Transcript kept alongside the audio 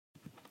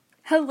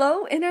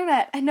Hello,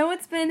 Internet. I know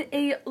it's been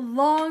a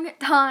long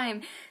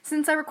time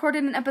since I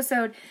recorded an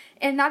episode,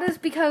 and that is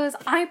because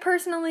I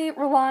personally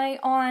rely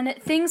on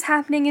things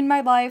happening in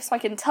my life so I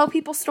can tell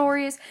people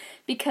stories,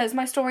 because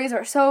my stories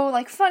are so,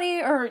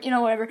 funny or,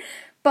 whatever.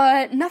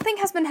 But nothing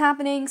has been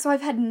happening, so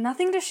I've had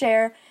nothing to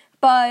share.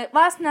 But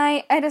last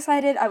night, I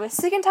decided I was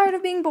sick and tired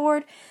of being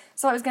bored,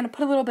 so I was going to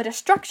put a little bit of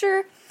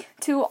structure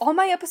to all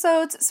my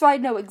episodes so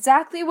I'd know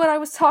exactly what I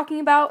was talking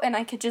about, and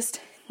I could just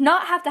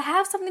not have to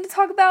have something to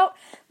talk about,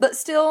 but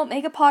still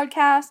make a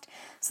podcast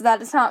so that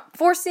it's not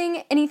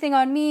forcing anything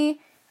on me.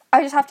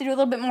 I just have to do a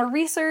little bit more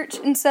research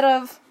instead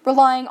of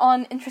relying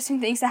on interesting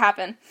things to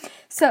happen.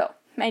 So,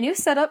 my new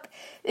setup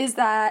is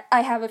that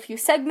I have a few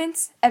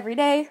segments every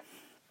day.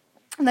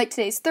 Like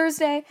today's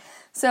Thursday,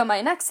 so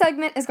my next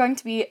segment is going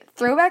to be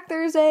Throwback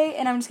Thursday,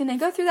 and I'm just going to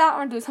go through that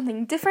one, do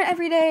something different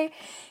every day,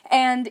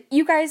 and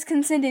you guys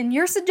can send in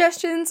your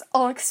suggestions.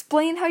 I'll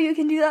explain how you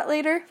can do that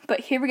later,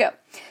 but here we go.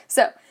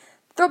 So,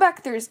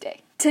 Throwback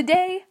Thursday.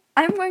 Today,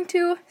 I'm going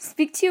to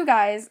speak to you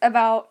guys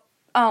about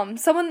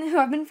someone who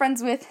I've been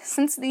friends with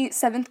since the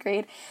 7th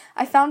grade.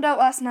 I found out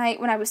last night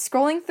when I was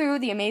scrolling through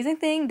the amazing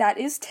thing that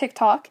is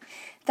TikTok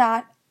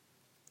that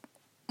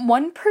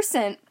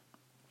 1%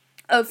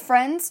 of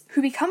friends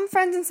who become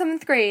friends in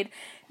 7th grade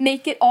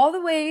make it all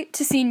the way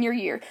to senior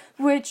year,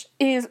 which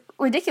is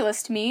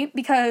ridiculous to me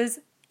because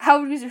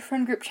how does your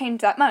friend group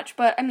change that much?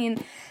 But, I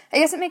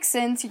guess it makes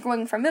sense. You're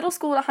going from middle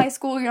school to high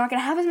school. You're not going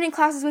to have as many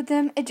classes with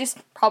them. It just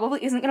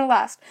probably isn't going to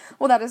last.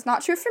 Well, that is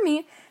not true for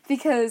me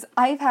because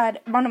I've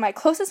had one of my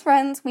closest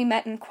friends. We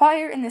met in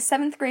choir in the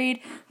 7th grade.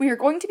 We are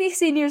going to be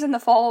seniors in the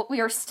fall. We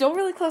are still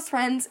really close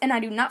friends, and I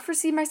do not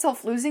foresee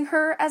myself losing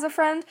her as a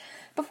friend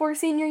before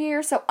senior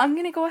year. So I'm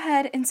going to go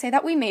ahead and say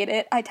that we made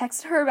it. I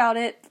texted her about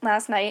it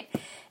last night,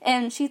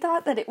 and she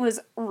thought that it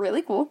was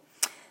really cool.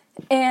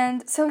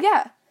 And so,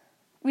 yeah,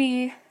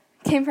 we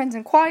became friends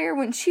in choir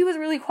when she was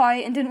really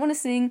quiet and didn't want to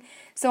sing,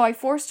 so I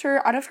forced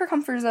her out of her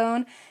comfort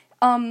zone,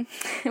 and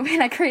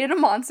I created a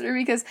monster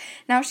because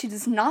now she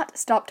does not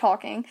stop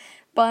talking,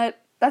 but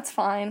that's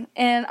fine,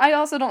 and I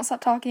also don't stop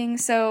talking,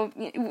 so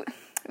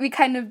we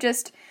kind of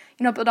just,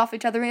 build off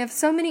each other. We have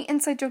so many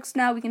inside jokes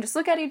now, we can just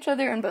look at each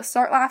other and both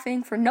start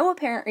laughing for no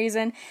apparent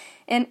reason,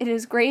 and it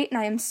is great, and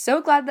I am so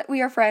glad that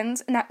we are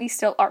friends, and that we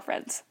still are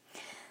friends.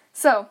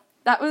 So,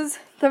 that was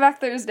Throwback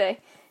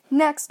Thursday.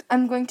 Next,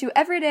 I'm going to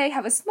every day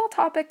have a small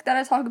topic that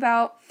I talk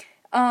about,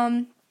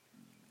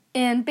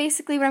 and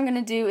basically what I'm going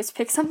to do is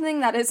pick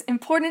something that is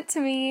important to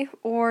me,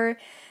 or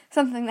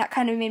something that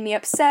kind of made me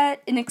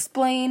upset, and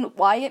explain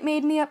why it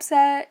made me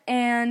upset,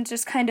 and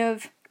just kind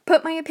of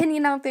put my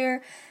opinion out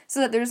there, so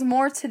that there's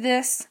more to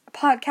this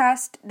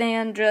podcast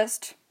than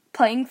just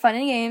playing fun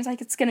and games.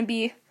 There's going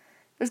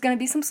to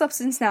be some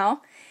substance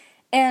now.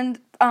 And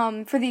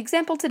for the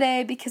example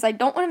today, because I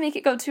don't want to make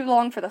it go too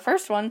long for the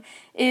first one,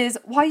 is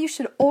why you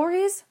should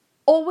always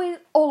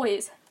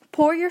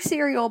pour your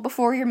cereal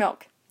before your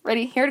milk.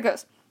 Ready? Here it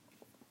goes.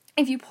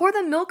 If you pour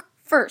the milk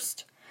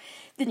first,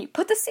 then you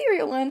put the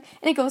cereal in,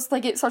 and it goes,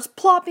 it starts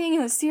plopping,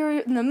 and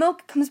the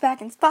milk comes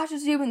back and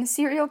splashes you, and the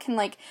cereal can,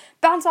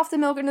 bounce off the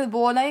milk into the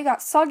bowl. Now you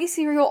got soggy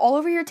cereal all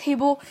over your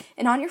table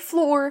and on your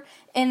floor,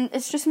 and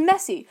it's just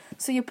messy.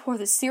 So you pour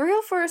the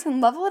cereal first and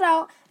level it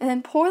out, and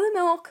then pour the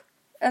milk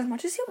as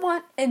much as you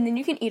want, and then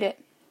you can eat it.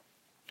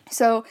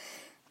 So,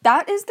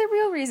 that is the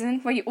real reason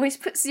why you always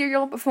put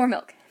cereal before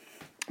milk.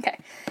 Okay,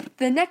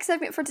 the next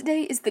segment for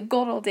today is the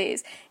good old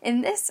days,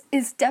 and this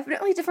is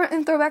definitely different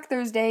than Throwback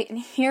Thursday, and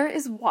here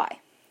is why.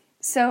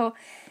 So,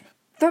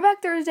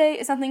 Throwback Thursday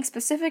is something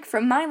specific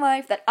from my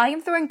life that I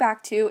am throwing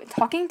back to, and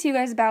talking to you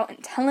guys about,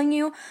 and telling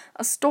you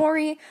a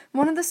story,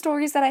 one of the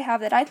stories that I have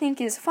that I think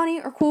is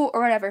funny or cool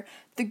or whatever.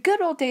 The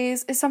good old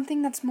days is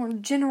something that's more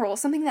general,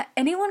 something that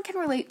anyone can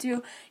relate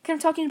to, kind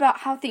of talking about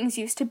how things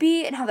used to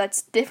be, and how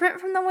that's different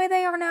from the way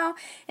they are now,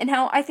 and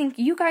how I think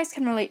you guys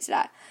can relate to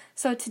that.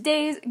 So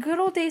today's good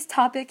old days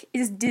topic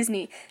is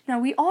Disney. Now,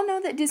 we all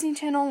know that Disney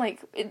Channel,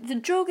 the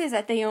joke is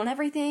that they own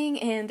everything,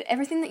 and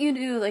everything that you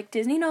do,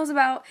 Disney knows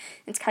about.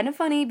 It's kind of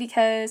funny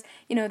because,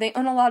 they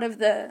own a lot of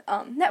the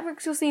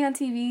networks you'll see on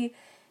TV,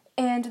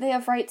 and they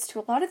have rights to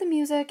a lot of the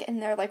music,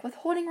 and they're,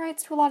 withholding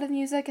rights to a lot of the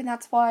music, and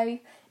that's why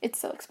it's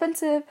so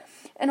expensive,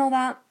 and all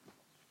that.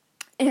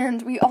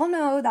 And we all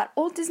know that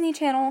old Disney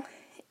Channel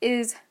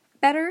is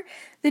better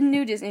than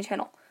new Disney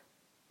Channel.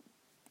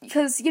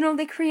 Because,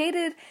 they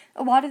created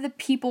a lot of the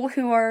people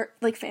who are,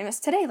 famous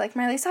today.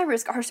 Miley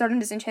Cyrus got her start on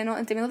Disney Channel,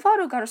 and Demi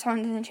Lovato got her start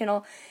on Disney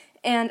Channel,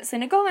 and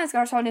Selena Gomez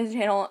got her start on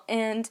Disney Channel,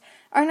 and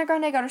Ariana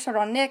Grande got her start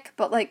on Nick,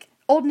 but,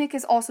 old Nick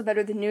is also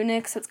better than new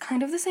Nick, so it's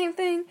kind of the same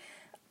thing,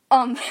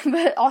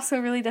 but also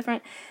really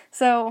different.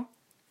 So,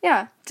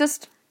 yeah,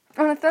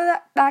 I want to throw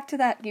that back to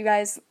that, you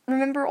guys.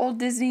 Remember old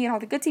Disney and all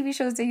the good TV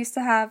shows they used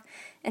to have,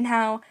 and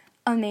how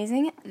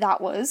amazing that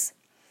was.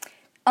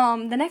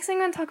 The next thing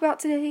I'm going to talk about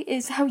today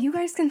is how you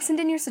guys can send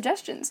in your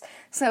suggestions.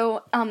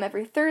 So,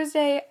 every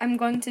Thursday, I'm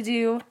going to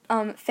do,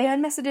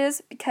 fan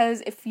messages,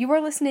 because if you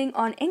are listening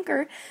on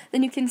Anchor,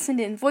 then you can send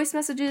in voice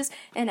messages,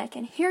 and I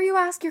can hear you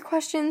ask your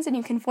questions, and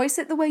you can voice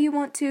it the way you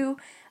want to,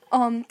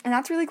 And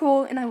that's really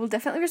cool, and I will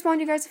definitely respond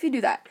to you guys if you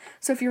do that.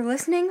 So if you're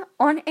listening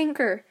on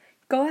Anchor,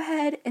 go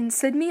ahead and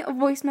send me a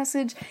voice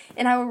message,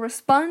 and I will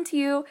respond to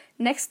you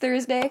next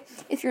Thursday.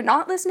 If you're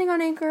not listening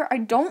on Anchor, I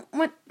don't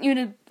want you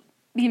to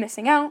be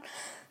missing out.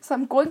 So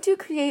I'm going to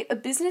create a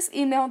business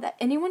email that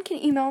anyone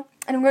can email,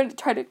 and I'm going to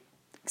try to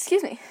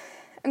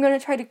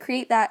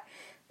create that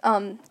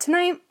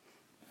tonight,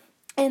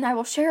 and I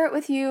will share it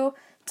with you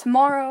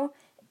tomorrow,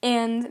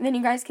 and then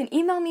you guys can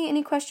email me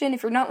any question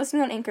if you're not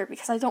listening on Anchor,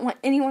 because I don't want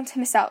anyone to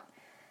miss out.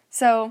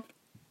 So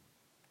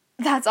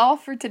that's all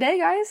for today,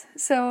 guys.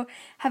 So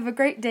have a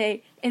great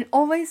day, and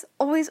always,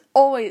 always,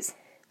 always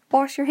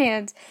wash your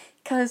hands,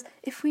 because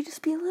if we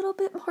just be a little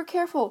bit more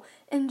careful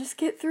and just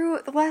get through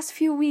the last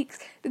few weeks,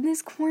 then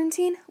this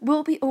quarantine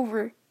will be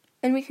over,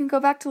 and we can go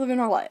back to living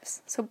our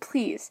lives. So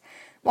please,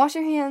 wash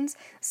your hands,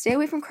 stay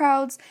away from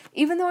crowds.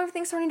 Even though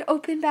everything's starting to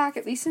open back,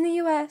 at least in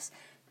the US,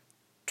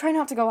 try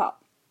not to go out.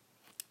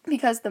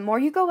 Because the more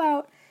you go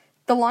out,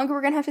 the longer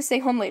we're going to have to stay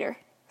home later.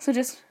 So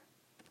just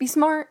be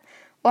smart,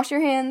 wash your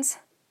hands,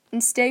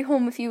 and stay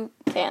home if you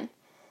can.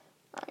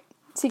 Alright,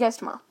 see you guys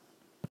tomorrow.